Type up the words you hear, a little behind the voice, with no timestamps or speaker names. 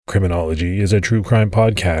Criminology is a true crime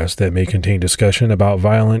podcast that may contain discussion about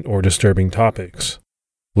violent or disturbing topics.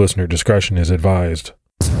 Listener discretion is advised.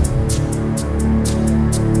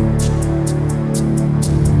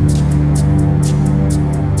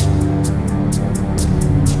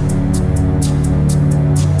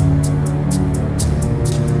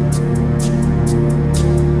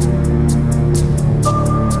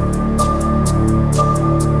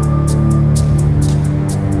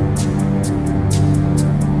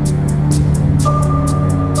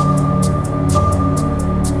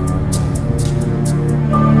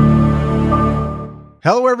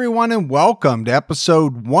 Hello, everyone, and welcome to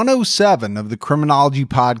episode 107 of the Criminology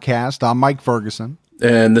Podcast. I'm Mike Ferguson.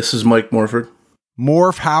 And this is Mike Morford.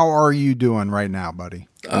 Morph, how are you doing right now, buddy?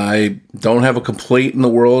 I don't have a complaint in the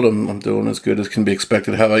world. I'm doing as good as can be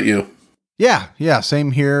expected. How about you? Yeah, same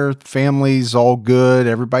here. Family's all good.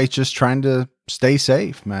 Everybody's just trying to stay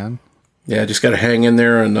safe, man. Yeah, just got to hang in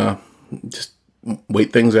there and just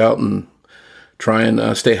wait things out and try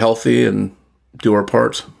and stay healthy and do our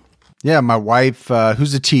parts. Yeah, my wife,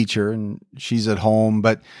 who's a teacher, and she's at home,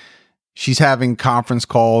 but she's having conference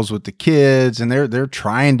calls with the kids, and they're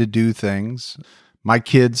trying to do things. My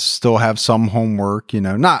kids still have some homework,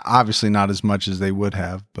 not as much as they would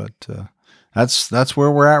have, but that's where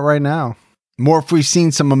we're at right now. Morph, we've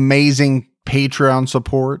seen some amazing Patreon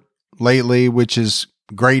support lately, which is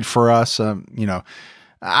great for us. I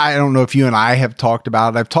don't know if you and I have talked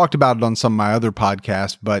about it. I've talked about it on some of my other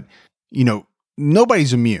podcasts, but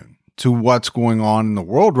nobody's immune to what's going on in the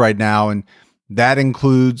world right now. And that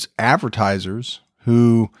includes advertisers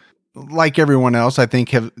who, like everyone else, I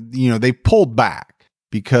think they pulled back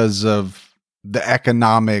because of the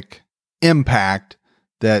economic impact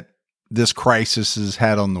that this crisis has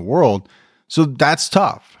had on the world. So that's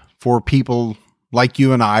tough for people like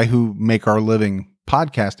you and I who make our living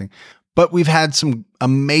podcasting. But we've had some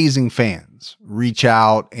amazing fans reach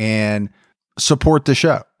out and support the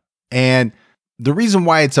show. And the reason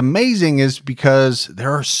why it's amazing is because there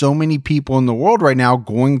are so many people in the world right now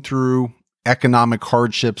going through economic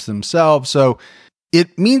hardships themselves. So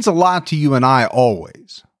it means a lot to you and I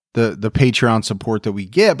always, the Patreon support that we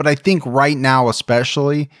get. But I think right now,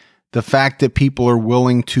 especially, the fact that people are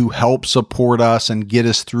willing to help support us and get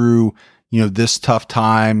us through, this tough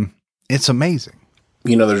time, it's amazing.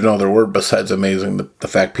 There's no other word besides amazing. The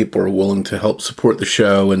fact people are willing to help support the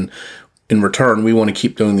show, and in return, we want to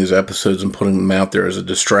keep doing these episodes and putting them out there as a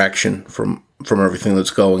distraction from everything that's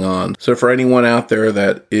going on. So for anyone out there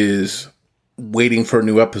that is waiting for a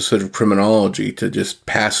new episode of Criminology to just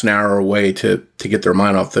pass an hour away to get their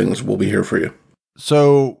mind off things, we'll be here for you.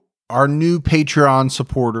 So our new Patreon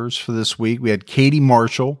supporters for this week, we had Katie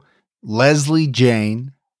Marshall, Leslie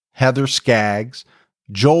Jane, Heather Skaggs,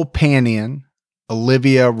 Joel Panian,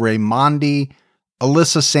 Olivia Raimondi,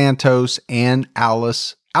 Alyssa Santos, and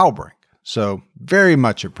Alice Albrink. So very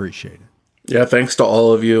much appreciated. Yeah, thanks to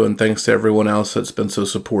all of you, and thanks to everyone else that's been so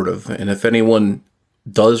supportive. And if anyone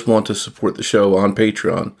does want to support the show on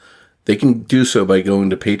Patreon, they can do so by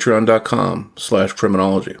going to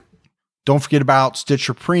patreon.com/criminology. Don't forget about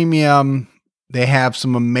Stitcher Premium. They have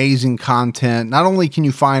some amazing content. Not only can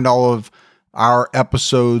you find all of our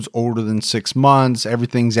episodes older than 6 months,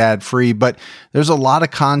 everything's ad-free, but there's a lot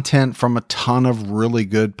of content from a ton of really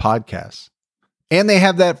good podcasts. And they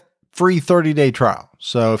have that free 30-day trial.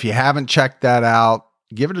 So if you haven't checked that out,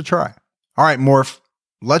 give it a try. All right, Morph,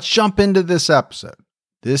 let's jump into this episode.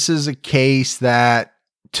 This is a case that,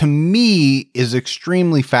 to me, is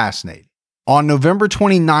extremely fascinating. On November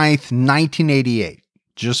 29th, 1988,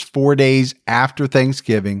 just 4 days after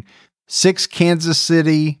Thanksgiving, 6 Kansas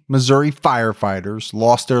City, Missouri firefighters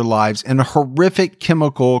lost their lives in a horrific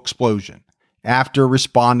chemical explosion after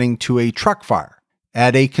responding to a truck fire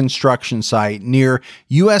at a construction site near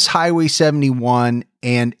U.S. Highway 71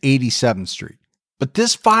 and 87th Street. But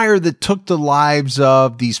this fire that took the lives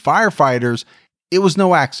of these firefighters, it was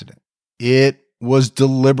no accident. It was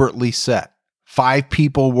deliberately set. 5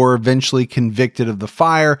 people were eventually convicted of the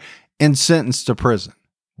fire and sentenced to prison.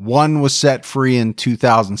 1 was set free in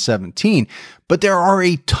 2017, but there are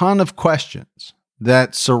a ton of questions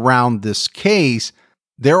that surround this case.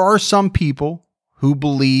 There are some people who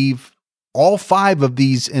believe all 5 of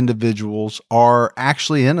these individuals are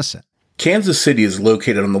actually innocent. Kansas City is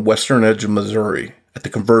located on the western edge of Missouri at the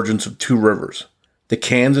convergence of 2 rivers, the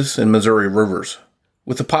Kansas and Missouri Rivers.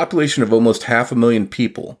 With a population of almost 500,000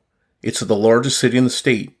 people, it's the largest city in the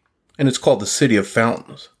state, and it's called the City of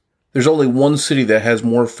Fountains. There's only one city that has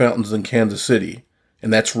more fountains than Kansas City,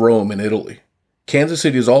 and that's Rome in Italy. Kansas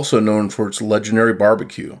City is also known for its legendary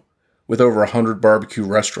barbecue, with over 100 barbecue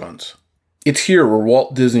restaurants. It's here where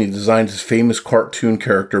Walt Disney designed his famous cartoon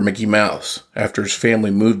character Mickey Mouse after his family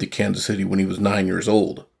moved to Kansas City when he was 9 years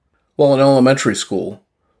old. While in elementary school,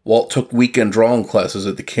 Walt took weekend drawing classes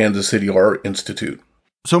at the Kansas City Art Institute.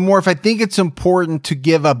 So, Morph, I think it's important to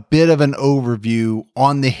give a bit of an overview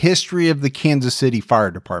on the history of the Kansas City Fire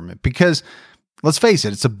Department because, let's face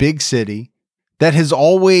it, it's a big city that has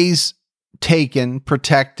always taken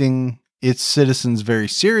protecting its citizens very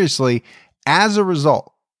seriously. As a result,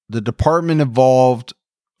 the department evolved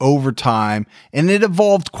over time, and it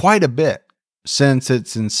evolved quite a bit since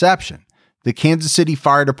its inception. The Kansas City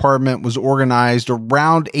Fire Department was organized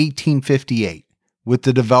around 1858 with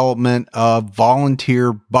the development of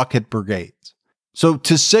volunteer bucket brigades. So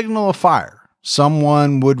to signal a fire,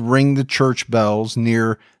 someone would ring the church bells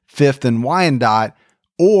near 5th and Wyandotte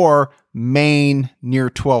or Main near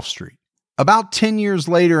 12th Street. About 10 years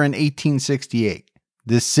later in 1868,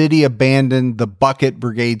 the city abandoned the bucket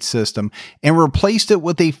brigade system and replaced it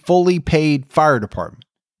with a fully paid fire department.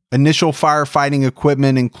 Initial firefighting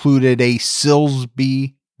equipment included a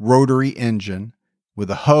Silsby rotary engine with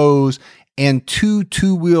a hose and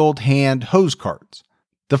two-wheeled hand hose carts.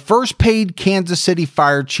 The first paid Kansas City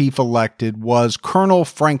fire chief elected was Colonel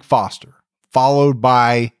Frank Foster, followed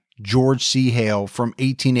by George C. Hale from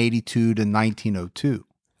 1882 to 1902.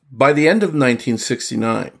 By the end of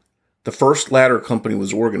 1969, the first ladder company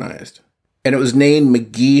was organized, and it was named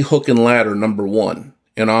McGee Hook and Ladder No. 1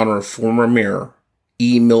 in honor of former mayor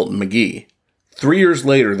E. Milton McGee. 3 years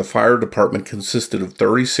later, the fire department consisted of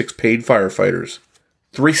 36 paid firefighters,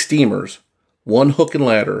 3 steamers, 1 hook and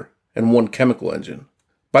ladder, and 1 chemical engine.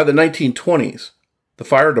 By the 1920s, the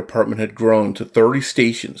fire department had grown to 30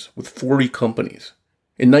 stations with 40 companies.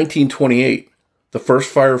 In 1928, the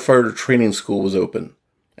first firefighter training school was open,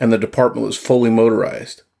 and the department was fully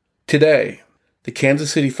motorized. Today, the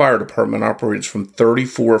Kansas City Fire Department operates from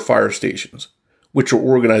 34 fire stations, which are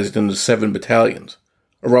organized into 7 battalions.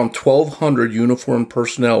 Around 1,200 uniformed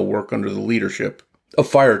personnel work under the leadership of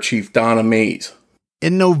Fire Chief Donna Mays.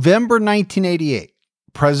 In November 1988,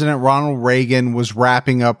 President Ronald Reagan was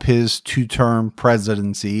wrapping up his 2-term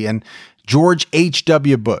presidency, and George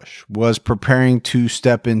H.W. Bush was preparing to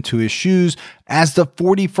step into his shoes as the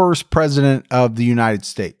 41st president of the United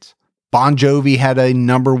States. Bon Jovi had a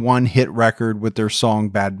 #1 hit record with their song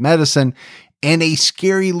Bad Medicine, and a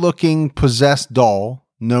scary-looking possessed doll,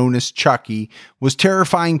 known as Chucky, was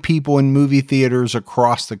terrifying people in movie theaters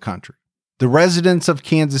across the country. The residents of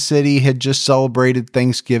Kansas City had just celebrated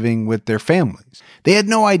Thanksgiving with their families. They had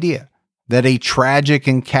no idea that a tragic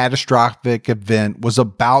and catastrophic event was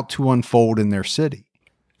about to unfold in their city.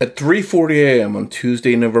 At 3:40 a.m. on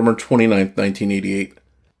Tuesday, November 29, 1988,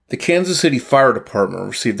 the Kansas City Fire Department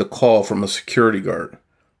received a call from a security guard.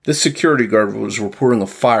 This security guard was reporting a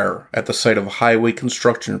fire at the site of a highway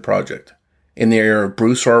construction project in the area of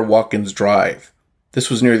Bruce R. Watkins Drive. This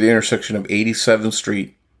was near the intersection of 87th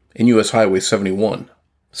Street and U.S. Highway 71.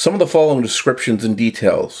 Some of the following descriptions and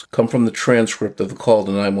details come from the transcript of the call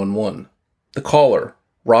to 911. The caller,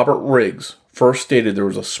 Robert Riggs, first stated there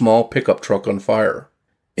was a small pickup truck on fire.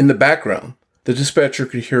 In the background, the dispatcher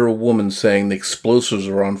could hear a woman saying the explosives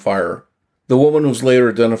were on fire. The woman was later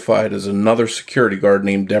identified as another security guard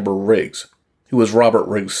named Deborah Riggs, who was Robert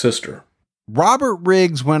Riggs' sister. Robert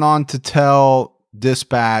Riggs went on to tell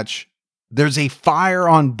dispatch, "There's a fire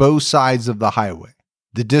on both sides of the highway."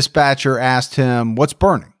 The dispatcher asked him, "What's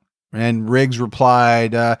burning?" And Riggs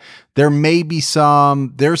replied,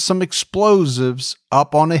 there's some explosives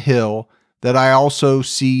up on a hill that I also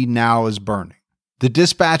see now is burning." The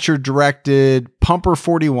dispatcher directed Pumper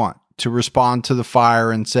 41 to respond to the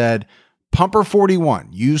fire and said, "Pumper 41,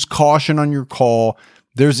 use caution on your call.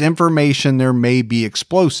 There's information there may be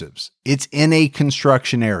explosives. It's in a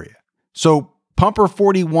construction area." So Pumper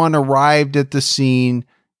 41 arrived at the scene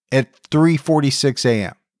at 3:46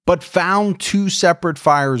 a.m., but found 2 separate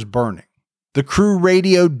fires burning. The crew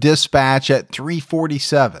radioed dispatch at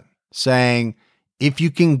 3:47, saying, "If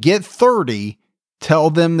you can get 30, tell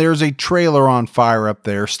them there's a trailer on fire up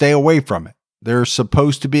there. Stay away from it. There's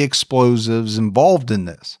supposed to be explosives involved in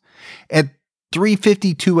this." At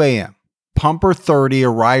 3:52 a.m., Pumper 30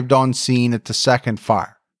 arrived on scene at the second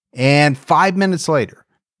fire. And 5 minutes later,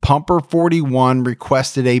 Pumper 41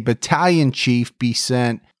 requested a battalion chief be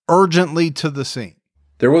sent urgently to the scene.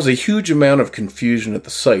 There was a huge amount of confusion at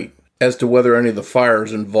the site as to whether any of the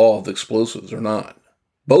fires involved explosives or not.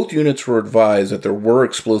 Both units were advised that there were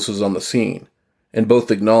explosives on the scene, and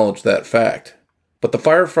both acknowledged that fact. But the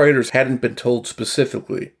firefighters hadn't been told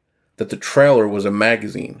specifically that the trailer was a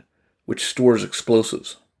magazine which stores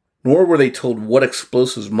explosives, nor were they told what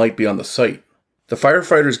explosives might be on the site. The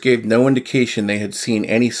firefighters gave no indication they had seen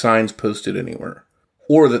any signs posted anywhere,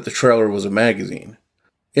 or that the trailer was a magazine.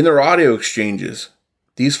 In their audio exchanges,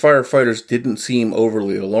 these firefighters didn't seem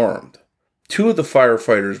overly alarmed. Two of the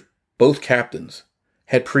firefighters, both captains,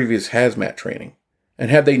 had previous hazmat training,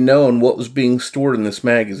 and had they known what was being stored in this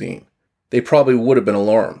magazine, they probably would have been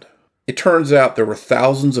alarmed. It turns out there were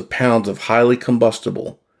thousands of pounds of highly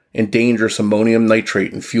combustible and dangerous ammonium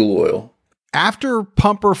nitrate and fuel oil. After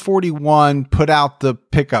Pumper 41 put out the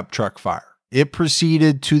pickup truck fire, it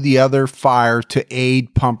proceeded to the other fire to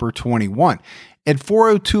aid Pumper 21. At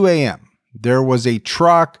 4:02 a.m., there was a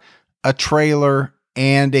truck, a trailer,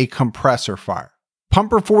 and a compressor fire.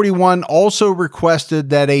 Pumper 41 also requested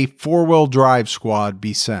that a four-wheel drive squad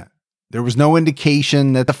be sent. There was no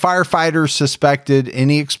indication that the firefighters suspected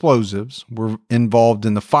any explosives were involved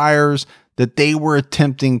in the fires that they were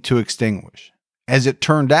attempting to extinguish. As it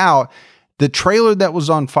turned out, the trailer that was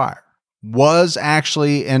on fire was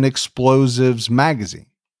actually an explosives magazine.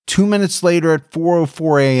 2 minutes later at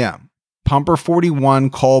 4:04 a.m., Pumper 41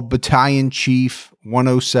 called Battalion Chief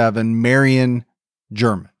 107 Marion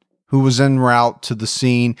German, who was en route to the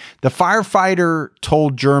scene. The firefighter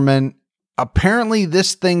told German, "Apparently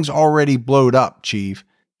this thing's already blowed up, Chief.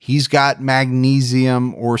 He's got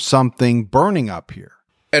magnesium or something burning up here."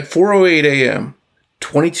 At 4:08 a.m.,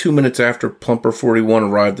 22 minutes after Pumper 41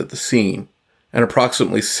 arrived at the scene, and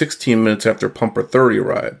approximately 16 minutes after Pumper 30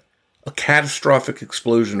 arrived, a catastrophic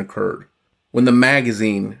explosion occurred when the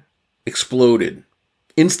magazine exploded,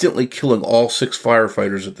 instantly killing all 6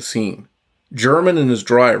 firefighters at the scene. German and his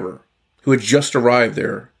driver, who had just arrived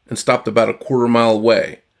there and stopped about a quarter-mile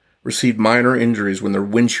away, received minor injuries when their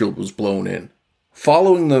windshield was blown in.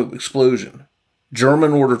 Following the explosion,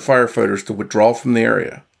 German ordered firefighters to withdraw from the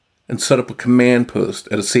area and set up a command post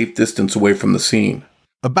at a safe distance away from the scene.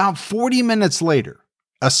 About 40 minutes later,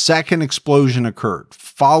 a second explosion occurred,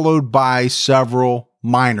 followed by several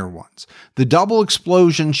minor ones. The double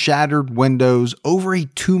explosion shattered windows over a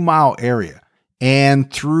 2-mile area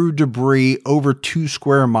and threw debris over 2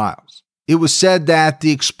 square miles. It was said that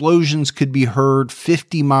the explosions could be heard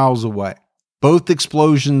 50 miles away. Both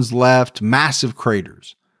explosions left massive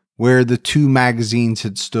craters where the 2 magazines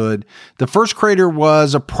had stood. The first crater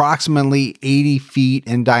was approximately 80 feet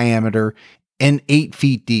in diameter and 8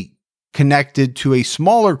 feet deep, connected to a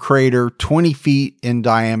smaller crater 20 feet in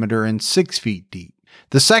diameter and 6 feet deep.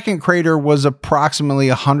 The second crater was approximately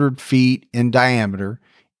 100 feet in diameter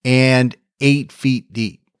and 8 feet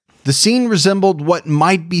deep. The scene resembled what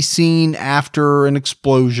might be seen after an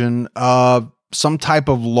explosion of some type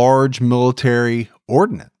of large military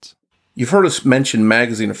ordnance. You've heard us mention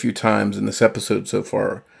magazine a few times in this episode so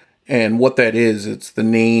far, and what that is, it's the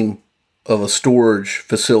name of a storage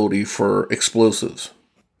facility for explosives.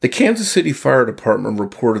 The Kansas City Fire Department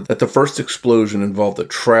reported that the first explosion involved a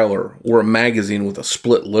trailer or a magazine with a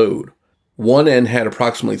split load. One end had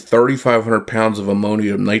approximately 3,500 pounds of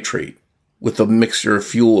ammonium nitrate with a mixture of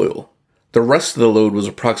fuel oil. The rest of the load was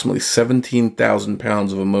approximately 17,000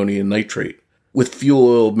 pounds of ammonium nitrate with fuel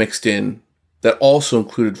oil mixed in that also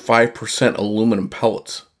included 5% aluminum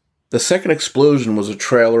pellets. The second explosion was a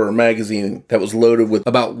trailer or magazine that was loaded with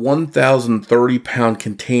about 1,030-pound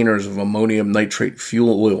containers of ammonium nitrate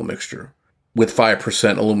fuel oil mixture with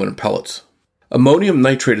 5% aluminum pellets. Ammonium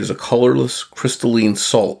nitrate is a colorless, crystalline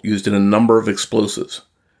salt used in a number of explosives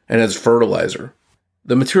and as fertilizer.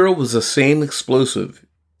 The material was the same explosive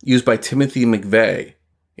used by Timothy McVeigh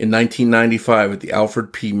in 1995 at the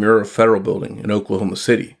Alfred P. Murrah Federal Building in Oklahoma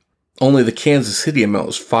City. Only the Kansas City amount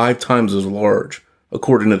was 5 times as large,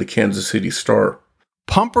 according to the Kansas City Star.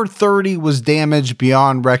 Pumper 30 was damaged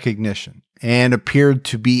beyond recognition and appeared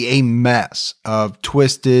to be a mess of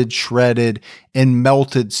twisted, shredded, and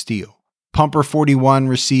melted steel. Pumper 41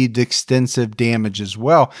 received extensive damage as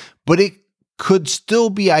well, but it could still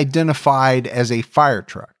be identified as a fire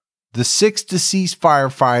truck. The 6 deceased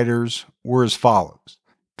firefighters were as follows.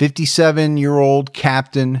 57-year-old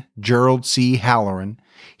Captain Gerald C. Halloran.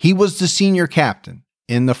 He was the senior captain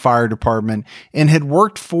in the fire department and had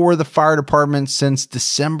worked for the fire department since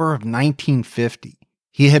December of 1950.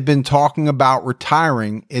 He had been talking about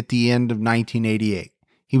retiring at the end of 1988.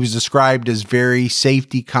 He was described as very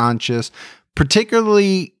safety conscious,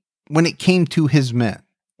 particularly when it came to his men.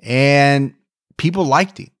 And people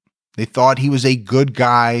liked him. They thought he was a good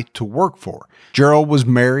guy to work for. Gerald was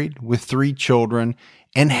married with 3 children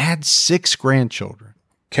and had 6 grandchildren.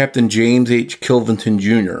 Captain James H. Kilventon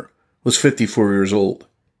Jr. was 54 years old.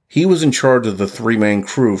 He was in charge of the 3-man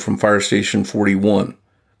crew from Fire Station 41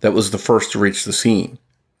 that was the first to reach the scene.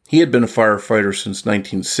 He had been a firefighter since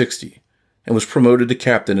 1960 and was promoted to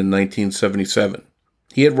captain in 1977.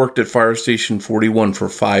 He had worked at Fire Station 41 for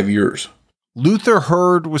 5 years. Luther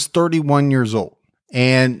Hurd was 31 years old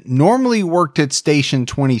and normally worked at Station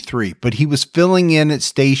 23, but he was filling in at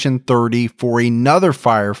Station 30 for another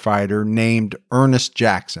firefighter named Ernest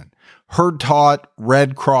Jackson. Hurd taught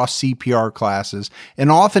Red Cross CPR classes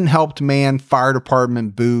and often helped man fire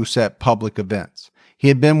department booths at public events. He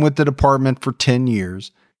had been with the department for 10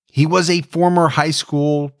 years. He was a former high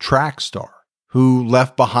school track star who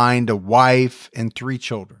left behind a wife and 3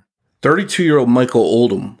 children. 32-year-old Michael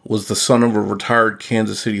Oldham was the son of a retired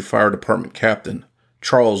Kansas City Fire Department captain,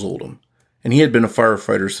 Charles Oldham, and he had been a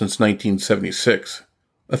firefighter since 1976.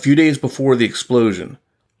 A few days before the explosion,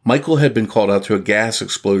 Michael had been called out to a gas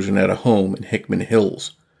explosion at a home in Hickman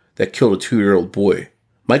Hills that killed a 2-year-old boy.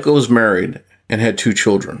 Michael was married and had 2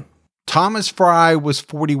 children. Thomas Fry was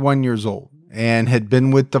 41 years old and had been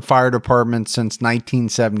with the fire department since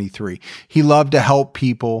 1973. He loved to help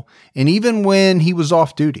people, and even when he was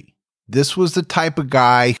off duty, this was the type of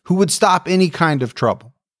guy who would stop any kind of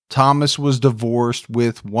trouble. Thomas was divorced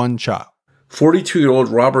with 1 child. 42-year-old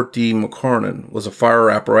Robert D. McCarnan was a fire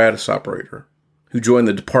apparatus operator who joined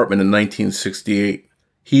the department in 1968.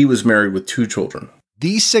 He was married with 2 children.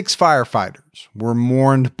 These 6 firefighters were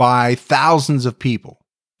mourned by thousands of people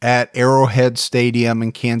at Arrowhead Stadium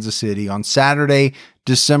in Kansas City on Saturday,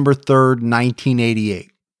 December 3rd,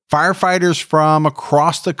 1988. Firefighters from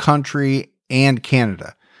across the country and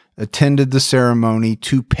Canada attended the ceremony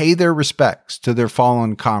to pay their respects to their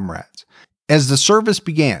fallen comrades. As the service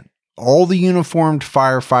began, all the uniformed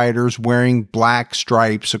firefighters wearing black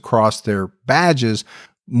stripes across their badges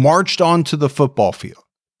marched onto the football field.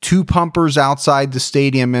 2 pumpers outside the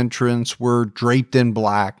stadium entrance were draped in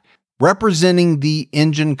black, representing the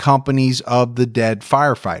engine companies of the dead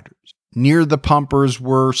firefighters. Near the pumpers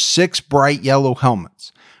were 6 bright yellow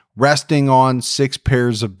helmets, resting on 6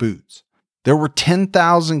 pairs of boots. There were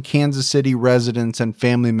 10,000 Kansas City residents and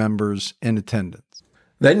family members in attendance.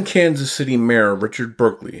 Then Kansas City Mayor Richard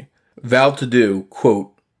Berkeley vowed to do,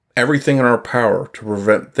 quote, everything in our power to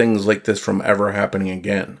prevent things like this from ever happening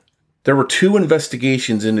again. There were 2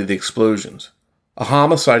 investigations into the explosions, a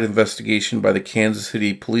homicide investigation by the Kansas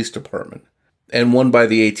City Police Department, and one by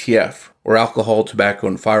the ATF, or Alcohol, Tobacco,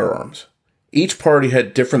 and Firearms. Each party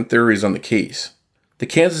had different theories on the case. The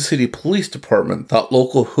Kansas City Police Department thought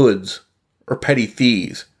local hoods, or petty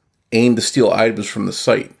thieves, aimed to steal items from the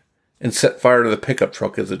site and set fire to the pickup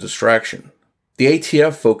truck as a distraction. The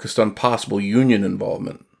ATF focused on possible union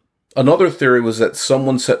involvement. Another theory was that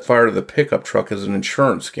someone set fire to the pickup truck as an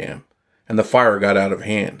insurance scam, and the fire got out of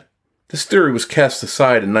hand. This theory was cast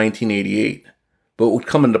aside in 1988, but would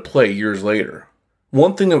come into play years later.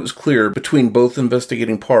 One thing that was clear between both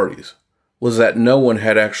investigating parties was that no one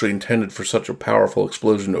had actually intended for such a powerful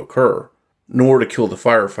explosion to occur, nor to kill the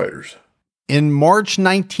firefighters. In March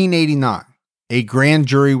 1989, a grand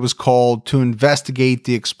jury was called to investigate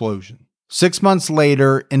the explosion. 6 months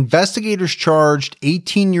later, investigators charged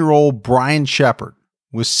 18-year-old Brian Shepard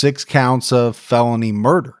with 6 counts of felony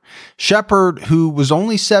murder. Shepard, who was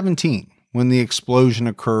only 17 when the explosion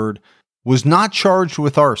occurred, was not charged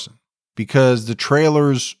with arson because the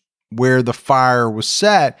trailers where the fire was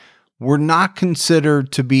set were not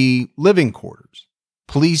considered to be living quarters.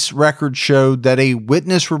 Police records showed that a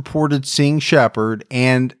witness reported seeing Shepard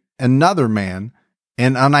and another man,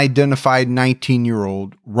 an unidentified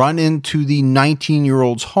 19-year-old, run into the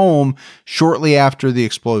 19-year-old's home shortly after the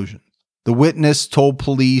explosion. The witness told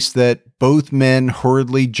police that both men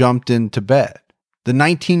hurriedly jumped into bed. The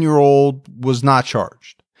 19-year-old was not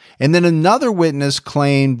charged. And then another witness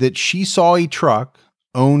claimed that she saw a truck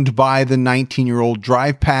owned by the 19-year-old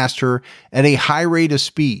drive past her at a high rate of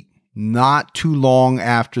speed not too long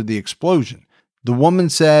after the explosion. The woman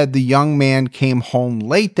said the young man came home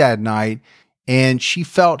late that night and she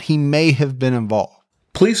felt he may have been involved.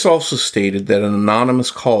 Police also stated that an anonymous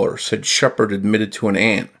caller said Shepard admitted to an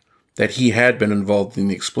aunt that he had been involved in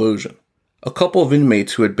the explosion. A couple of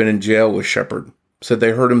inmates who had been in jail with Shepard said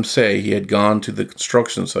they heard him say he had gone to the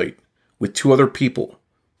construction site with 2 other people.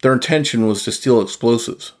 Their intention was to steal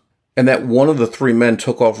explosives, and that one of the 3 men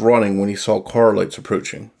took off running when he saw car lights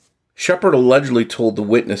approaching. Shepard allegedly told the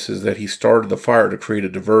witnesses that he started the fire to create a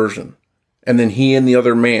diversion, and then he and the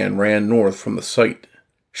other man ran north from the site.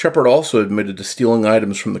 Shepard also admitted to stealing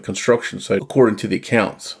items from the construction site, according to the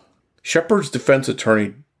accounts. Shepard's defense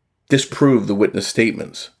attorney disproved the witness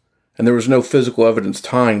statements, and there was no physical evidence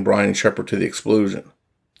tying Brian Shepard to the explosion.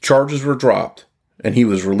 Charges were dropped, and he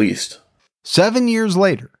was released. 7 years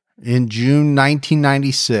later, in June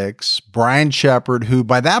 1996, Brian Shepard, who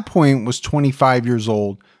by that point was 25 years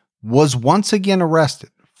old, was once again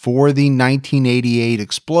arrested for the 1988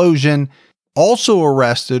 explosion Also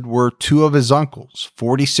arrested were two of his uncles,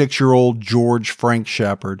 46-year-old George Frank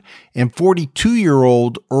Shepard and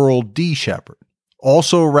 42-year-old Earl D. Shepard.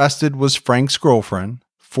 Also arrested was Frank's girlfriend,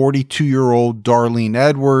 42-year-old Darlene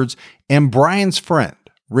Edwards, and Brian's friend,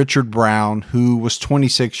 Richard Brown, who was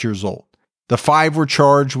 26 years old. The five were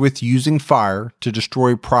charged with using fire to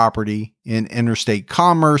destroy property in interstate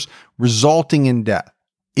commerce, resulting in death.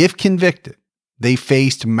 If convicted, they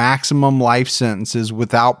faced maximum life sentences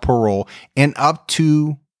without parole and up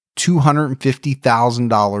to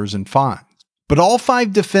 $250,000 in fines. But all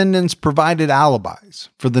five defendants provided alibis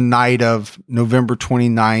for the night of November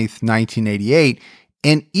 29th, 1988,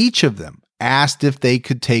 and each of them asked if they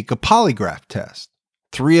could take a polygraph test.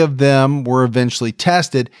 Three of them were eventually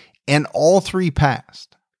tested, and all three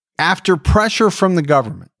passed. After pressure from the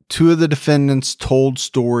government, two of the defendants told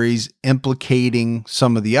stories implicating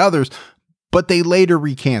some of the others, but they later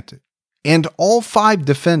recanted. And all five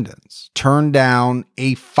defendants turned down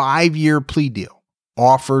a 5-year plea deal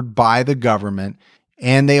offered by the government,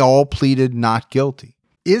 and they all pleaded not guilty.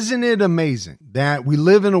 Isn't it amazing that we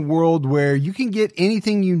live in a world where you can get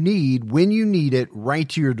anything you need when you need it right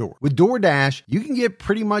to your door? With DoorDash, you can get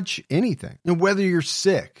pretty much anything. And whether you're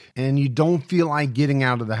sick and you don't feel like getting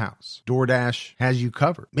out of the house, DoorDash has you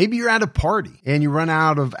covered. Maybe you're at a party and you run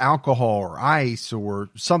out of alcohol or ice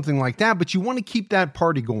or something like that, but you want to keep that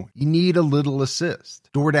party going. You need a little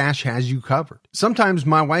assist. DoorDash has you covered. Sometimes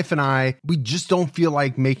my wife and I, we just don't feel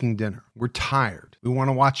like making dinner. We're tired. We want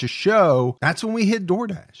to watch a show. That's when we hit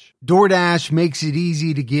DoorDash. DoorDash makes it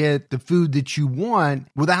easy to get the food that you want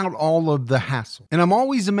without all of the hassle. And I'm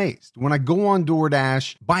always amazed when I go on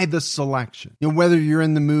DoorDash by the selection. You know, whether you're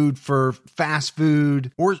in the mood for fast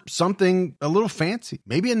food or something a little fancy,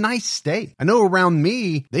 maybe a nice steak. I know around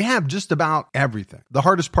me, they have just about everything. The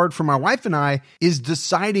hardest part for my wife and I is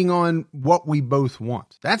deciding on what we both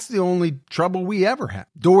want. That's the only trouble we ever have.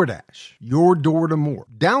 DoorDash, your door to more.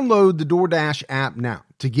 Download the DoorDash app now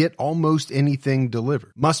to get almost anything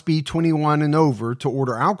delivered. Must be 21 and over to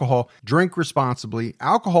order alcohol. Drink responsibly.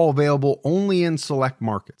 Alcohol available only in select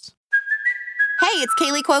markets. Hey, it's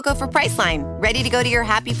Kaylee Cuoco for Priceline. Ready to go to your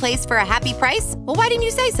happy place for a happy price? Well, why didn't you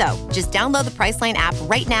say so? Just download the Priceline app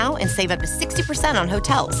right now and save up to 60% on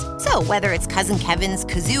hotels. So whether it's Cousin Kevin's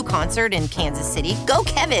Kazoo Concert in Kansas City, go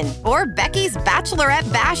Kevin, or Becky's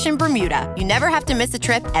Bachelorette Bash in Bermuda, you never have to miss a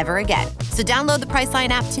trip ever again. So download the Priceline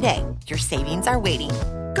app today. Your savings are waiting.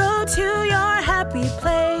 Go to your happy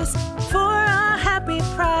place for a happy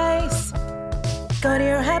price. Go to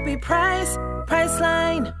your happy price,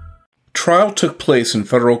 Priceline. Trial took place in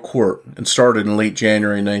federal court and started in late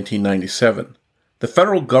January 1997. The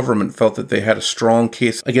federal government felt that they had a strong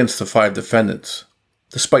case against the five defendants,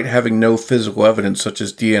 despite having no physical evidence such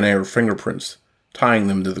as DNA or fingerprints tying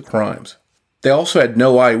them to the crimes. They also had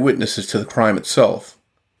no eyewitnesses to the crime itself,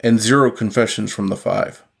 and 0 confessions from the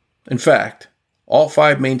five. In fact, all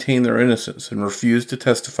five maintained their innocence and refused to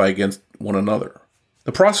testify against one another.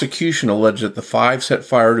 The prosecution alleged that the five set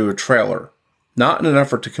fire to a trailer, not in an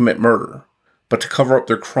effort to commit murder, but to cover up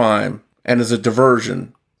their crime and as a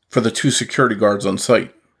diversion for the 2 security guards on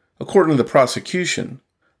site. According to the prosecution,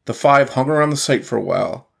 the five hung around the site for a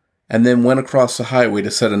while and then went across the highway to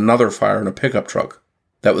set another fire in a pickup truck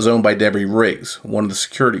that was owned by Debbie Riggs, one of the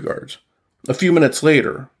security guards. A few minutes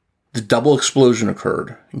later, the double explosion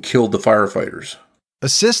occurred and killed the firefighters.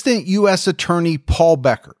 Assistant U.S. Attorney Paul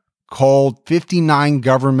Becker called 59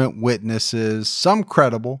 government witnesses, some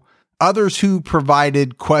credible, others who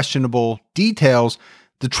provided questionable details.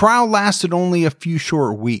 The trial lasted only a few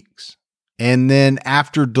short weeks. And then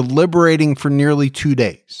after deliberating for nearly 2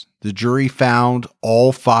 days, the jury found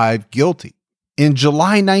all five guilty. In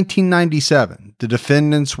July 1997, the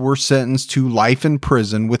defendants were sentenced to life in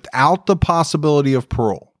prison without the possibility of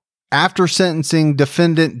parole. After sentencing,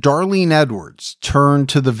 defendant Darlene Edwards turned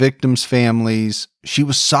to the victims' families. She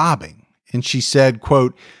was sobbing, and she said,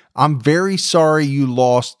 quote, "I'm very sorry you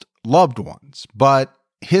lost loved ones, but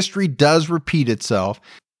history does repeat itself,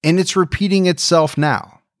 and it's repeating itself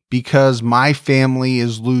now because my family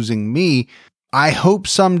is losing me. I hope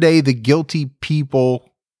someday the guilty people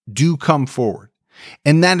do come forward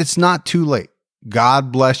and that it's not too late.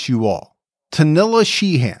 God bless you all." Tanilla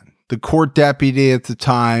Sheehan, the court deputy at the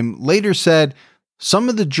time, later said some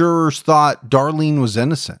of the jurors thought Darlene was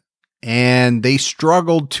innocent and they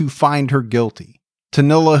struggled to find her guilty.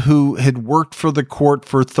 Tanilla, who had worked for the court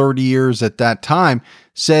for 30 years at that time,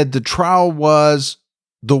 said the trial was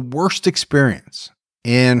the worst experience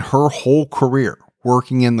in her whole career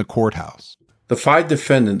working in the courthouse. The five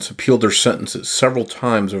defendants appealed their sentences several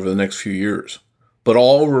times over the next few years, but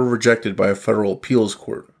all were rejected by a federal appeals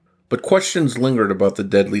court. But questions lingered about the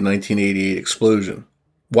deadly 1988 explosion.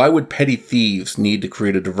 Why would petty thieves need to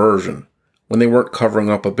create a diversion when they weren't covering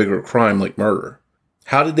up a bigger crime like murder?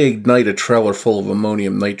 How did they ignite a trailer full of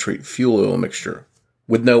ammonium nitrate fuel oil mixture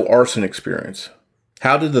with no arson experience?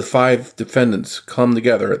 How did the 5 defendants come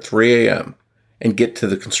together at 3 a.m. and get to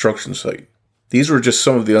the construction site? These were just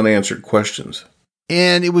some of the unanswered questions.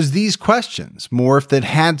 And it was these questions, Morph, that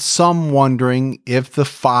had some wondering if the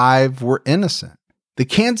 5 were innocent. The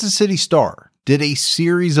Kansas City Star did a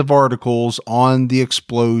series of articles on the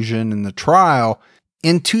explosion and the trial.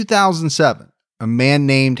 In 2007, a man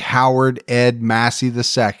named Howard Ed Massey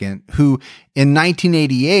II, who in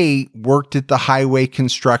 1988 worked at the highway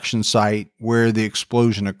construction site where the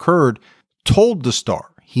explosion occurred, told the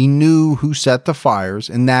Star he knew who set the fires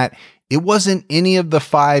and that it wasn't any of the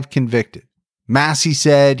 5 convicted. Massey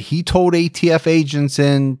said he told ATF agents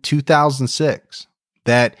in 2006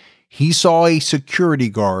 that he saw a security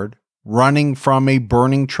guard running from a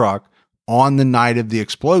burning truck on the night of the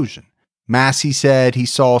explosion. Massey said he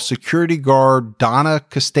saw security guard Donna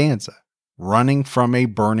Costanza running from a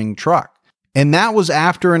burning truck. And that was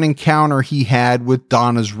after an encounter he had with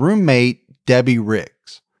Donna's roommate, Debbie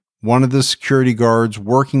Riggs, one of the security guards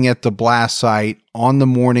working at the blast site on the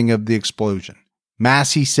morning of the explosion.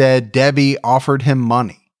 Massey said Debbie offered him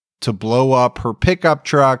money to blow up her pickup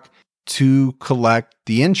truck to collect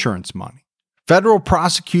the insurance money. Federal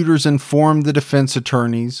prosecutors informed the defense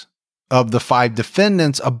attorneys of the 5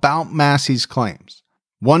 defendants about Massey's claims.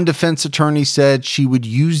 One defense attorney said she would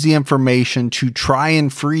use the information to try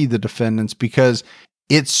and free the defendants because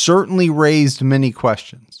it certainly raised many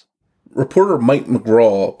questions. Reporter Mike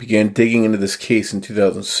McGraw began digging into this case in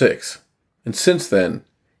 2006, and since then,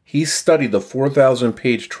 he's studied the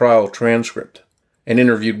 4,000-page trial transcript and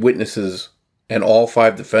interviewed witnesses and all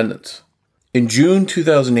 5 defendants. In June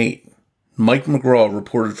 2008, Mike McGraw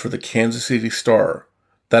reported for the Kansas City Star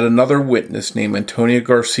that another witness named Antonia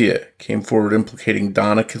Garcia came forward implicating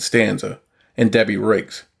Donna Costanza and Debbie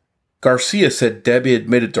Riggs. Garcia said Debbie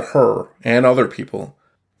admitted to her and other people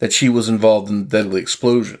that she was involved in the deadly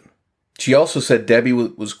explosion. She also said Debbie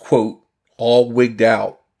was, quote, all wigged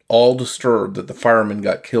out, all disturbed that the firemen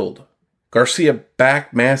got killed. Garcia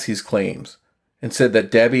backed Massey's claims and said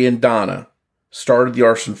that Debbie and Donna started the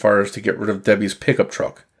arson fires to get rid of Debbie's pickup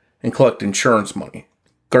truck and collect insurance money.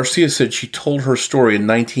 Garcia said she told her story in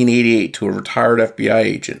 1988 to a retired FBI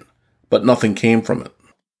agent, but nothing came from it.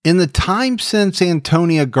 In the time since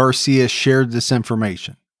Antonia Garcia shared this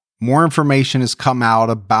information, more information has come out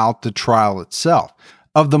about the trial itself.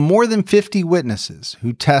 Of the more than 50 witnesses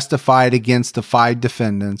who testified against the 5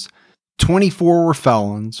 defendants, 24 were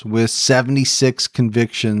felons with 76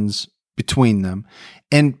 convictions between them,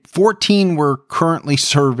 and 14 were currently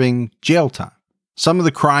serving jail time. Some of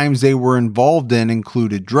the crimes they were involved in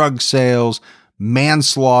included drug sales,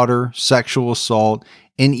 manslaughter, sexual assault,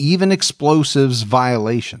 and even explosives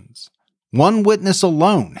violations. One witness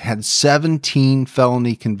alone had 17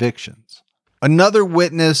 felony convictions. Another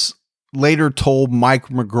witness later told Mike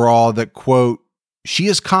McGraw that, quote, she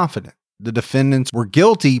is confident the defendants were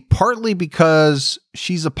guilty partly because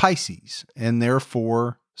she's a Pisces and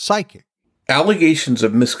therefore psychic. Allegations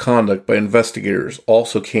of misconduct by investigators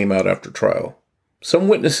also came out after trial. Some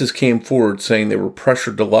witnesses came forward saying they were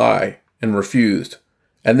pressured to lie and refused,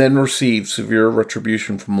 and then received severe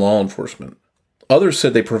retribution from law enforcement. Others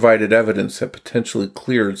said they provided evidence that potentially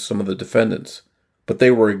cleared some of the defendants, but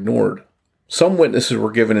they were ignored. Some witnesses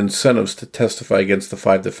were given incentives to testify against the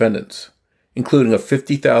 5 defendants, including a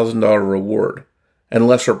 $50,000 reward and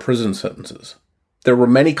lesser prison sentences. There were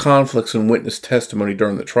many conflicts in witness testimony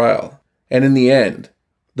during the trial, and in the end,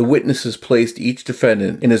 the witnesses placed each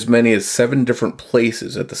defendant in as many as 7 different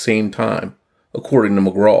places at the same time, according to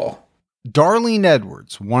McGraw. Darlene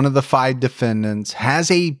Edwards, one of the 5 defendants, has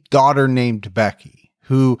a daughter named Becky,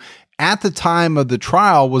 who at the time of the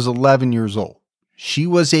trial was 11 years old. She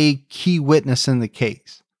was a key witness in the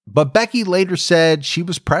case. But Becky later said she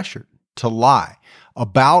was pressured to lie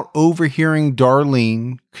about overhearing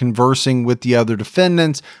Darlene conversing with the other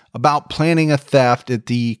defendants about planning a theft at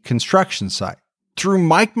the construction site. Through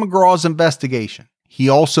Mike McGraw's investigation, he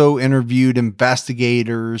also interviewed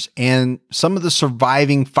investigators and some of the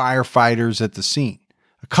surviving firefighters at the scene.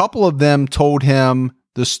 A couple of them told him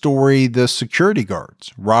the story the security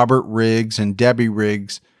guards, Robert Riggs and Debbie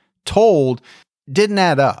Riggs, told didn't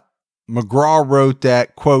add up. McGraw wrote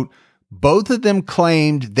that, quote, both of them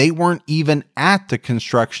claimed they weren't even at the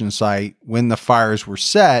construction site when the fires were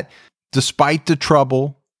set, despite the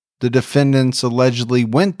trouble the defendants allegedly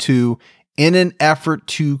went to in an effort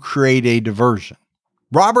to create a diversion.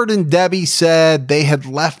 Robert and Debbie said they had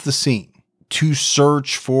left the scene to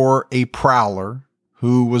search for a prowler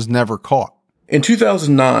who was never caught. In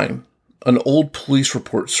 2009, an old police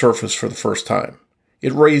report surfaced for the first time.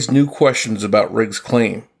 It raised new questions about Riggs'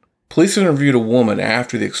 claim. Police interviewed a woman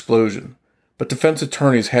after the explosion, but defense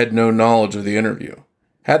attorneys had no knowledge of the interview.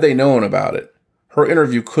 Had they known about it, her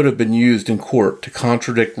interview could have been used in court to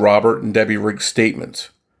contradict Robert and Debbie Riggs' statements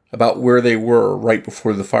about where they were right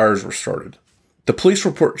before the fires were started. The police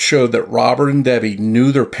report showed that Robert and Debbie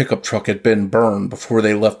knew their pickup truck had been burned before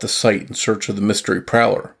they left the site in search of the mystery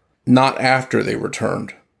prowler, not after they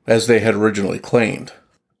returned, as they had originally claimed.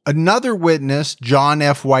 Another witness, John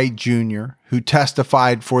F. White Jr., who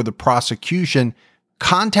testified for the prosecution,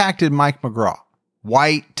 contacted Mike McGraw.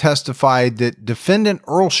 White testified that defendant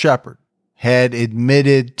Earl Shepard had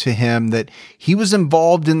admitted to him that he was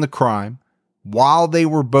involved in the crime while they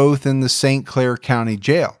were both in the St. Clair County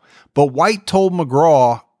Jail. But White told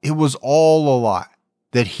McGraw it was all a lie,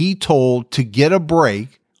 that he told to get a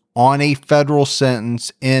break on a federal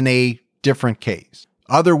sentence in a different case.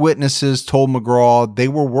 Other witnesses told McGraw they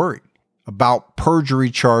were worried about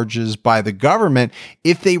perjury charges by the government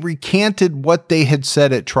if they recanted what they had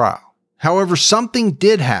said at trial. However, something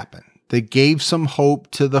did happen that gave some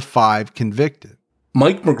hope to the 5 convicted.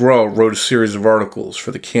 Mike McGraw wrote a series of articles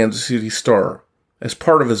for the Kansas City Star as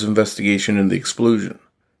part of his investigation into the explosion.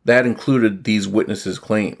 That included these witnesses'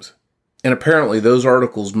 claims. And apparently those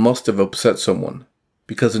articles must have upset someone,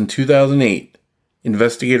 because in 2008,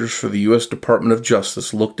 investigators for the U.S. Department of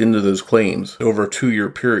Justice looked into those claims over a 2-year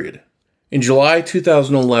period. In July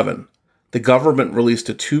 2011, the government released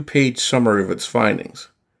a 2-page summary of its findings,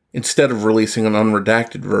 instead of releasing an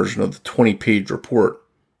unredacted version of the 20-page report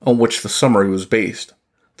on which the summary was based.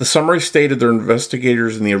 The summary stated their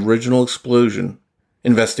investigators in the original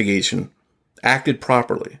investigation acted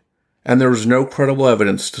properly, and there was no credible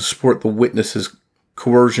evidence to support the witnesses'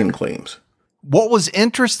 coercion claims. What was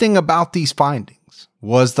interesting about these findings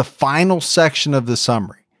was the final section of the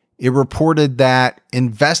summary. It reported that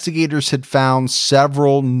investigators had found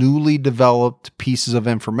several newly developed pieces of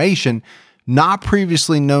information not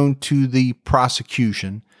previously known to the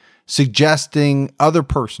prosecution, suggesting other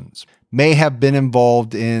persons may have been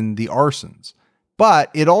involved in the arsons.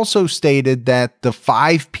 But it also stated that the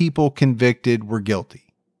 5 people convicted were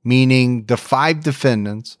guilty, meaning the 5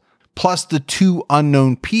 defendants plus the 2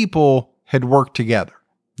 unknown people had worked together.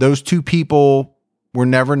 Those 2 people were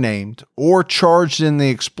never named or charged in the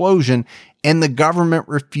explosion, and the government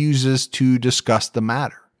refuses to discuss the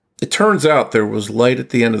matter. It turns out there was light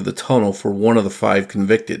at the end of the tunnel for one of the 5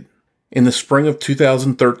 convicted. In the spring of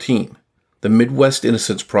 2013, the Midwest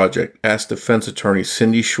Innocence Project asked defense attorney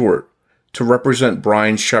Cindy Short to represent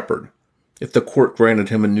Brian Shepard if the court granted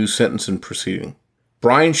him a new sentencing proceeding.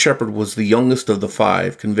 Brian Shepard was the youngest of the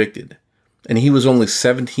 5 convicted, and he was only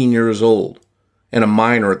 17 years old and a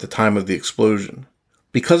minor at the time of the explosion.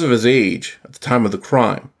 Because of his age at the time of the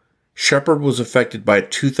crime, Shepard was affected by a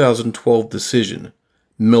 2012 decision,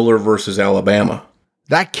 Miller versus Alabama.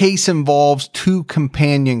 That case involves 2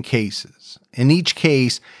 companion cases. In each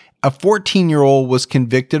case, a 14-year-old was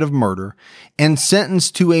convicted of murder and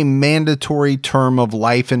sentenced to a mandatory term of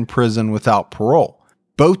life in prison without parole.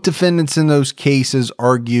 Both defendants in those cases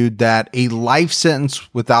argued that a life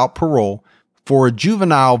sentence without parole for a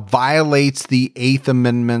juvenile violates the 8th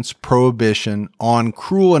Amendment's prohibition on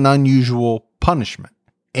cruel and unusual punishment.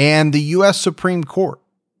 And the U.S. Supreme Court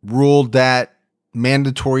ruled that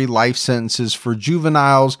mandatory life sentences for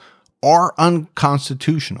juveniles are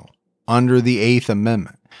unconstitutional under the 8th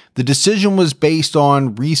Amendment. The decision was based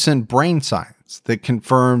on recent brain science that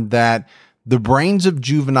confirmed that the brains of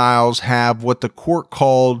juveniles have what the court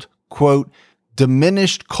called, quote,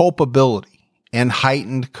 diminished culpability and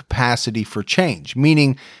heightened capacity for change,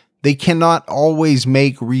 meaning they cannot always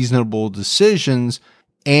make reasonable decisions,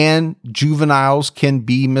 and juveniles can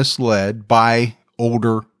be misled by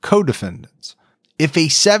older co-defendants. If a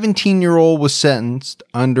 17-year-old was sentenced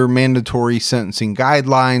under mandatory sentencing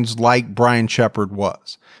guidelines like Brian Shepard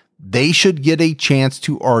was, they should get a chance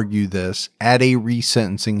to argue this at a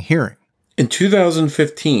resentencing hearing. In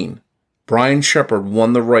 2015, Brian Shepard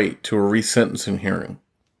won the right to a resentencing hearing.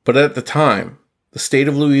 But at the time, the state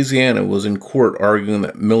of Louisiana was in court arguing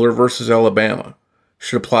that Miller versus Alabama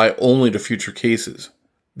should apply only to future cases.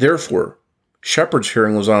 Therefore, Shepard's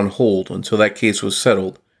hearing was on hold until that case was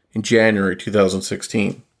settled in January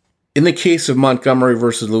 2016. In the case of Montgomery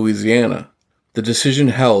versus Louisiana, the decision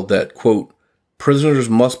held that, quote, prisoners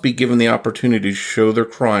must be given the opportunity to show their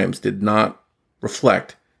crimes did not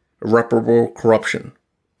reflect irreparable corruption.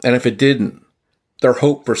 And if it didn't, their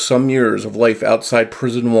hope for some years of life outside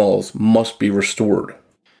prison walls must be restored.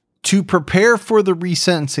 To prepare for the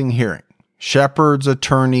resentencing hearing, Shepard's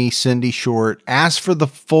attorney, Cindy Short, asked for the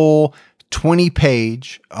full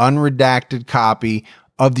 20-page unredacted copy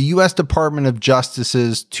of the U.S. Department of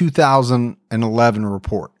Justice's 2011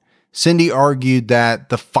 report. Cindy argued that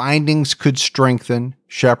the findings could strengthen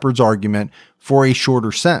Shepard's argument for a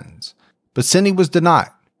shorter sentence, but Cindy was denied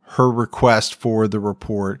her request for the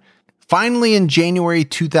report. Finally, in January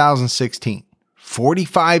 2016,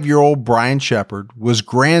 45-year-old Brian Shepard was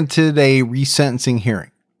granted a resentencing hearing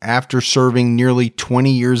after serving nearly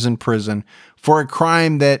 20 years in prison for a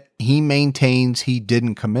crime that he maintains he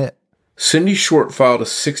didn't commit. Cindy Short filed a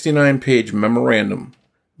 69-page memorandum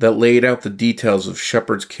that laid out the details of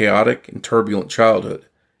Shepard's chaotic and turbulent childhood.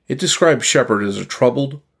 It described Shepard as a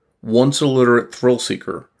troubled, once illiterate thrill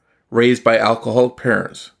seeker raised by alcoholic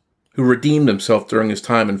parents who redeemed himself during his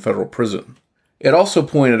time in federal prison. It also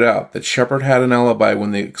pointed out that Shepard had an alibi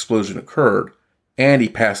when the explosion occurred, and he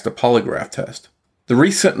passed a polygraph test. The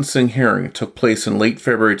resentencing hearing took place in late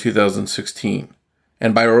February 2016,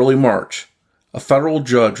 and by early March, a federal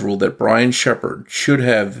judge ruled that Brian Shepard should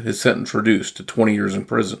have his sentence reduced to 20 years in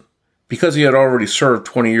prison. Because he had already served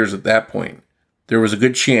 20 years at that point, there was a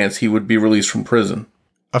good chance he would be released from prison.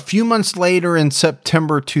 A few months later, in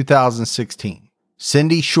September 2016,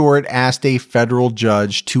 Cindy Short asked a federal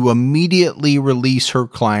judge to immediately release her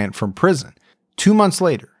client from prison. 2 months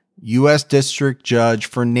later, U.S. District Judge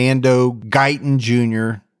Fernando Guyton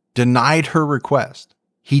Jr. denied her request.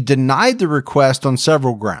 He denied the request on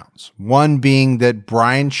several grounds, one being that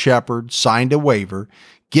Brian Shepard signed a waiver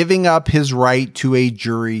giving up his right to a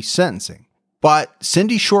jury sentencing. But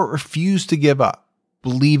Cindy Short refused to give up,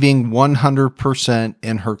 believing 100%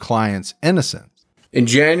 in her client's innocence. In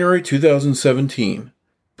January 2017,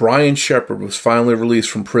 Brian Shepard was finally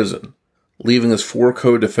released from prison, leaving his 4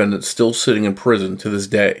 co-defendants still sitting in prison to this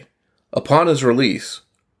day. Upon his release,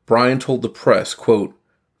 Brian told the press, quote,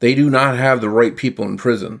 "They do not have the right people in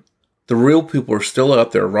prison. The real people are still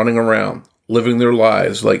out there running around, living their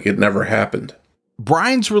lives like it never happened."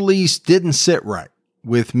 Brian's release didn't sit right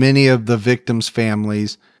with many of the victims'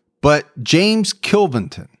 families, but James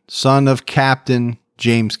Kilventon, son of Captain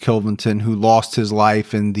James Kilventon, who lost his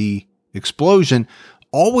life in the explosion,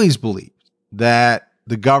 always believed that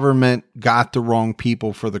the government got the wrong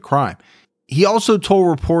people for the crime. He also told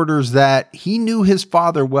reporters that he knew his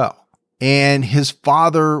father well, and his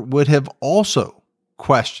father would have also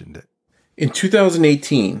questioned it. In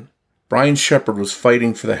 2018, Brian Shepard was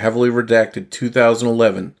fighting for the heavily redacted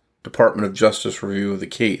 2011 Department of Justice review of the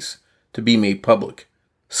case to be made public,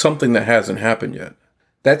 something that hasn't happened yet.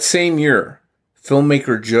 That same year,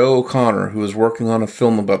 filmmaker Joe O'Connor, who was working on a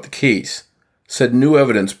film about the case, said new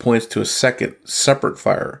evidence points to a second, separate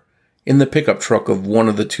fire in the pickup truck of one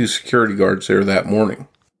of the 2 security guards there that morning.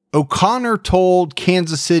 O'Connor told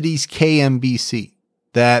Kansas City's KMBC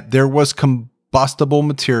that there was combustible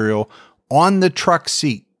material on the truck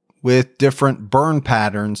seat with different burn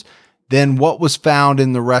patterns than what was found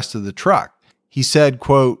in the rest of the truck. He said,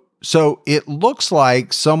 quote, "So it looks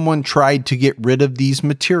like someone tried to get rid of these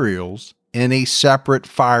materials in a separate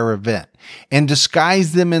fire event and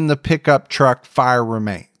disguise them in the pickup truck fire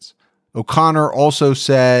remains." O'Connor also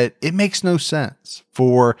said it makes no sense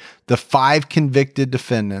for the 5 convicted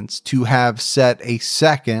defendants to have set a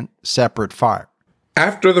second separate fire.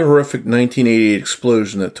 After the horrific 1988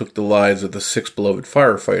 explosion that took the lives of the 6 beloved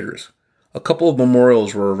firefighters, a couple of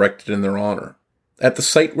memorials were erected in their honor. At the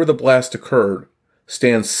site where the blast occurred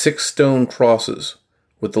stand 6 stone crosses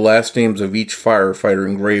with the last names of each firefighter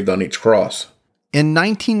engraved on each cross. In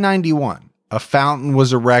 1991, a fountain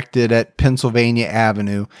was erected at Pennsylvania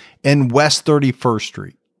Avenue and West 31st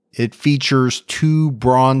Street. It features 2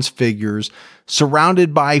 bronze figures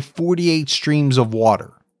surrounded by 48 streams of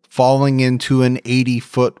water falling into an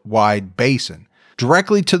 80-foot wide basin.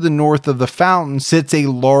 Directly to the north of the fountain sits a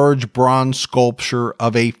large bronze sculpture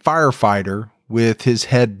of a firefighter with his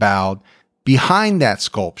head bowed. Behind that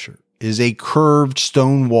sculpture is a curved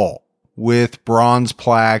stone wall with bronze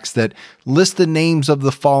plaques that list the names of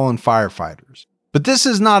the fallen firefighters. But this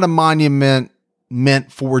is not a monument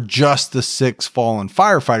meant for just the 6 fallen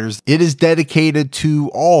firefighters. It is dedicated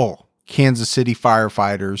to all Kansas City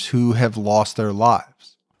firefighters who have lost their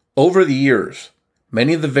lives. Over the years,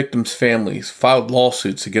 many of the victims' families filed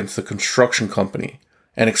lawsuits against the construction company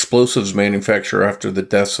and explosives manufacturer after the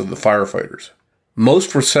deaths of the firefighters.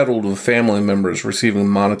 Most were settled with family members receiving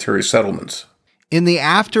monetary settlements. In the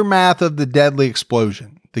aftermath of the deadly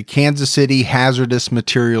explosion, the Kansas City Hazardous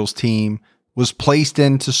Materials Team was placed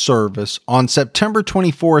into service on September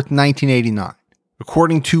 24, 1989.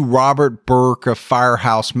 According to Robert Burke of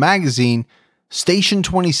Firehouse Magazine, Station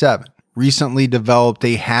 27 recently developed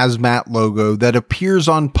a hazmat logo that appears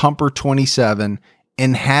on Pumper 27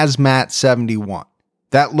 and Hazmat 71.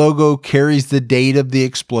 That logo carries the date of the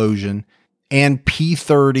explosion and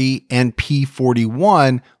P30 and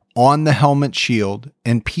P41 on the helmet shield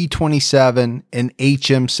and P27 and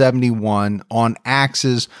HM71 on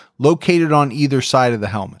axes located on either side of the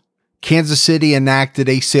helmet. Kansas City enacted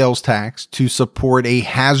a sales tax to support a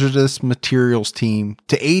hazardous materials team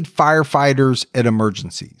to aid firefighters at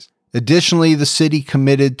emergencies. Additionally, the city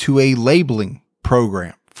committed to a labeling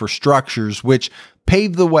program for structures, which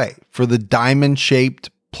paved the way for the diamond-shaped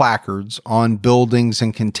placards on buildings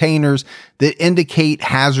and containers that indicate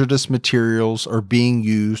hazardous materials are being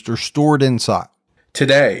used or stored inside.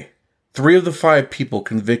 Today, 3 of the 5 people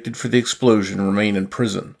convicted for the explosion remain in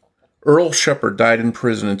prison. Earl Shepard died in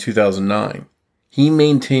prison in 2009. He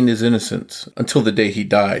maintained his innocence until the day he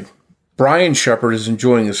died. Brian Shepard is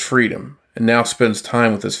enjoying his freedom and now spends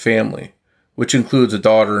time with his family, which includes a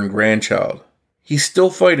daughter and grandchild. He's still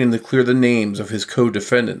fighting to clear the names of his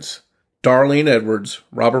co-defendants, Darlene Edwards,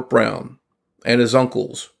 Robert Brown, and his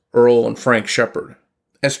uncles, Earl and Frank Shepard.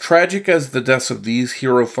 As tragic as the deaths of these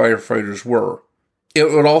hero firefighters were, it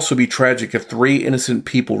would also be tragic if 3 innocent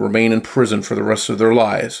people remain in prison for the rest of their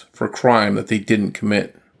lives for a crime that they didn't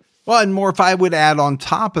commit. Well, and more, if I would add on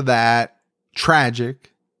top of that,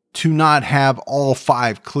 tragic to not have all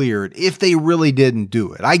 5 cleared if they really didn't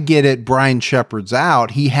do it. I get it. Brian Shepard's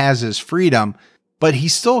out. He has his freedom, but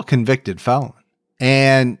he's still a convicted felon.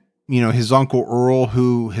 And, his uncle Earl,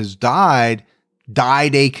 who has died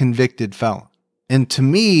a convicted felon. And to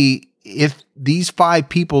me, if these 5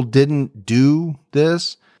 people didn't do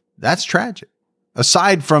this, that's tragic.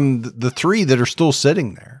 Aside from the 3 that are still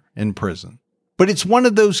sitting there in prison. But it's one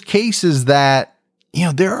of those cases that,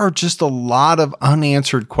 there are just a lot of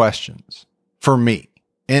unanswered questions for me.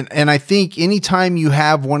 And I think anytime you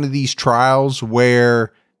have one of these trials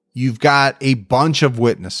where you've got a bunch of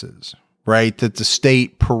witnesses, right, that the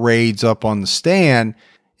state parades up on the stand,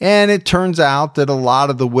 and it turns out that a lot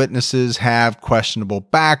of the witnesses have questionable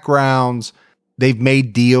backgrounds. They've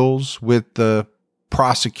made deals with the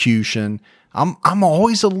prosecution. I'm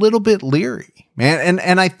always a little bit leery, man.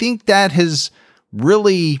 And I think that has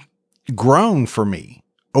really grown for me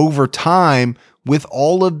over time with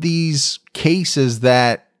all of these cases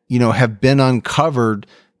that, have been uncovered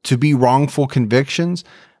to be wrongful convictions.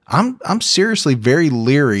 I'm seriously very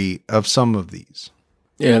leery of some of these.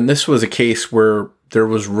 Yeah, and this was a case where there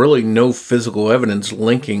was really no physical evidence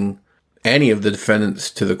linking any of the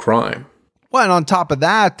defendants to the crime. Well, and on top of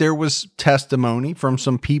that, there was testimony from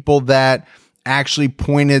some people that actually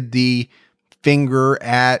pointed the finger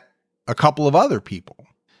at a couple of other people.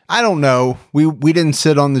 I don't know. We didn't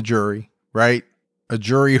sit on the jury, right? A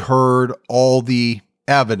jury heard all the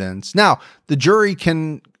evidence. Now, the jury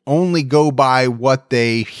can only go by what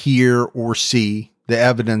they hear or see, the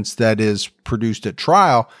evidence that is produced at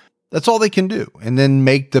trial. That's all they can do, and then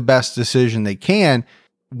make the best decision they can.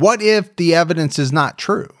 What if the evidence is not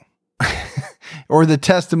true or the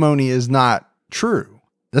testimony is not true?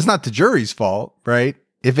 That's not the jury's fault, right?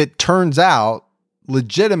 If it turns out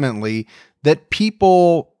legitimately that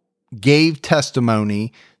people gave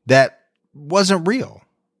testimony that wasn't real,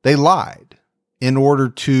 they lied in order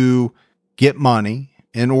to get money,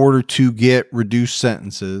 in order to get reduced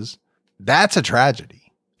sentences, that's a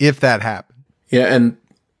tragedy if that happened. Yeah, and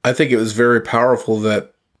I think it was very powerful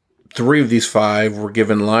that 3 of these 5 were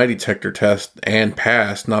given lie detector tests and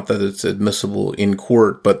passed. Not that it's admissible in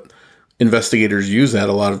court, but investigators use that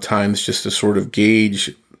a lot of times just to sort of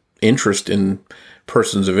gauge interest in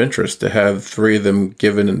persons of interest. To have 3 of them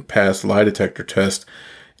given and passed lie detector test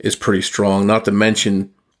is pretty strong. Not to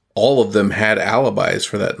mention all of them had alibis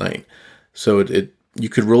for that night. So you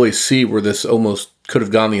could really see where this almost could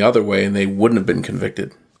have gone the other way and they wouldn't have been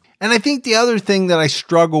convicted. And I think the other thing that I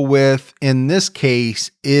struggle with in this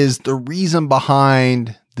case is the reason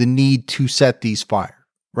behind the need to set these fire,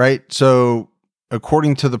 right? So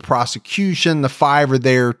according to the prosecution, the 5 are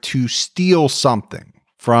there to steal something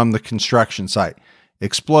from the construction site,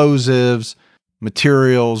 explosives,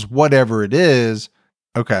 materials, whatever it is.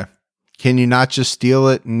 Okay. Can you not just steal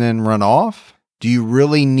it and then run off? Do you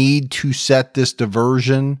really need to set this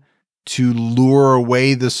diversion to lure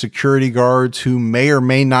away the security guards who may or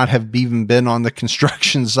may not have even been on the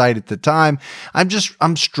construction site at the time?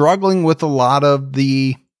 I'm struggling with a lot of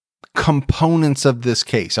the components of this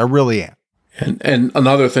case. I really am. And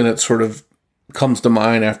another thing that sort of comes to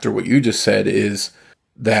mind after what you just said is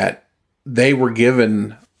that they were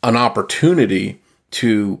given an opportunity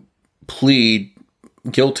to plead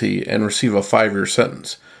guilty and receive a 5-year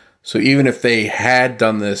sentence. So even if they had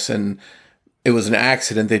done this and it was an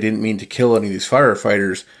accident, they didn't mean to kill any of these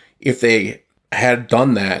firefighters. If they had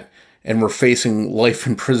done that and were facing life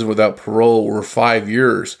in prison without parole or 5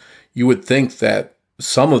 years, you would think that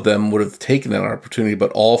some of them would have taken that opportunity,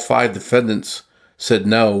 but all 5 defendants said,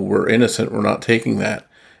 no, we're innocent, we're not taking that.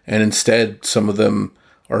 And instead, some of them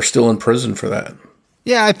are still in prison for that.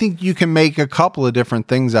 Yeah, I think you can make a couple of different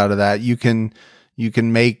things out of that. You can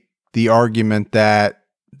make the argument that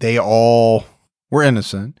they all were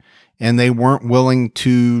innocent and they weren't willing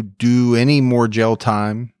to do any more jail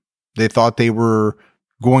time. They thought they were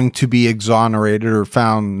going to be exonerated or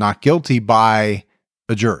found not guilty by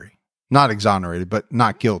a jury. Not exonerated, but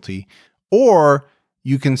not guilty. Or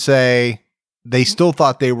you can say they still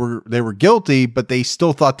thought they were guilty, but they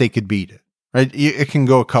still thought they could beat it. Right? It can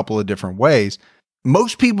go a couple of different ways.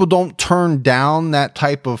 Most people don't turn down that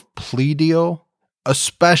type of plea deal,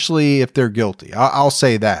 especially if they're guilty. I'll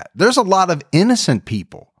say that. There's a lot of innocent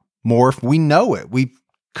people, Morph, we know it, we've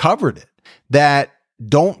covered it, that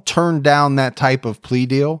don't turn down that type of plea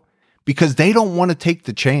deal because they don't want to take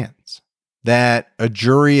the chance that a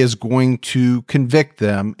jury is going to convict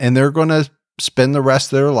them and they're going to spend the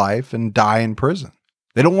rest of their life and die in prison.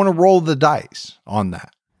 They don't want to roll the dice on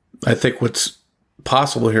that. I think what's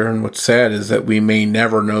possible here and what's sad is that we may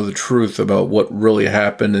never know the truth about what really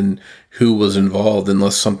happened and who was involved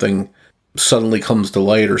unless something suddenly comes to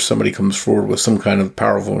light or somebody comes forward with some kind of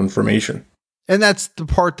powerful information. And that's the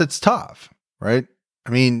part that's tough, right?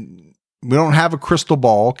 I mean, we don't have a crystal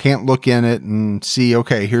ball, can't look in it and see,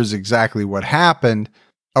 okay, here's exactly what happened.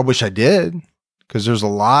 I wish I did, because there's a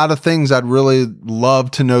lot of things I'd really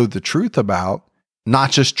love to know the truth about,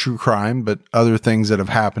 not just true crime, but other things that have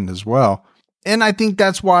happened as well. And I think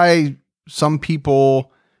that's why some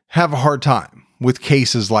people have a hard time with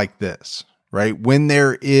cases like this, right? When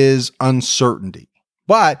there is uncertainty.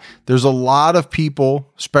 But there's a lot of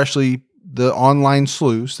people, especially the online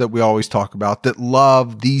sleuths that we always talk about, that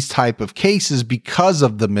love these type of cases because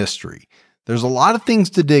of the mystery. There's a lot of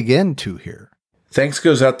things to dig into here. Thanks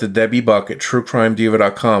goes out to Debbie Buck at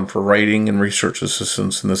TrueCrimeDiva.com for writing and research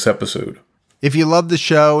assistance in this episode. If you love the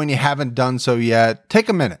show and you haven't done so yet, take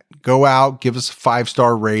a minute. Go out, give us a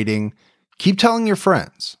 5-star rating. Keep telling your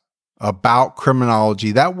friends about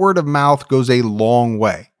criminology. That word of mouth goes a long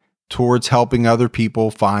way towards helping other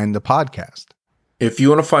people find the podcast. If you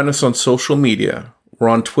want to find us on social media, we're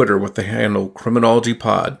on Twitter with the handle Criminology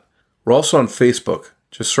Pod. We're also on Facebook.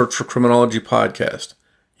 Just search for Criminology Podcast.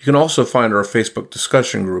 You can also find our Facebook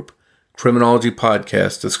discussion group, Criminology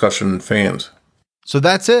Podcast Discussion and Fans. So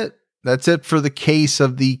that's it. That's it for the case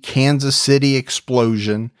of the Kansas City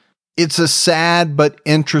explosion. It's a sad but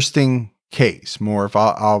interesting case. More if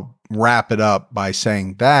I'll wrap it up by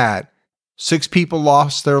saying that 6 people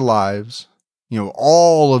lost their lives.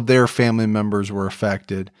 All of their family members were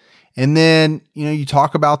affected. And then, you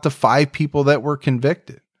talk about the 5 people that were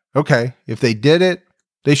convicted. Okay, if they did it,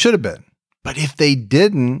 they should have been. But if they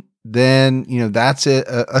didn't, then, that's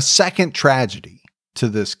a second tragedy to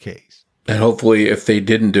this case. And hopefully if they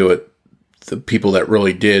didn't do it, the people that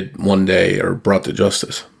really did one day are brought to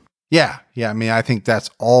justice. Yeah. I mean, I think that's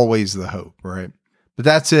always the hope, right? But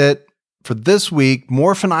that's it for this week.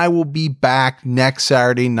 Morph and I will be back next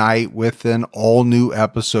Saturday night with an all new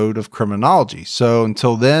episode of Criminology. So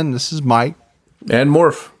until then, this is Mike. And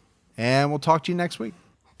Morph. And we'll talk to you next week.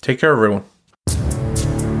 Take care, everyone.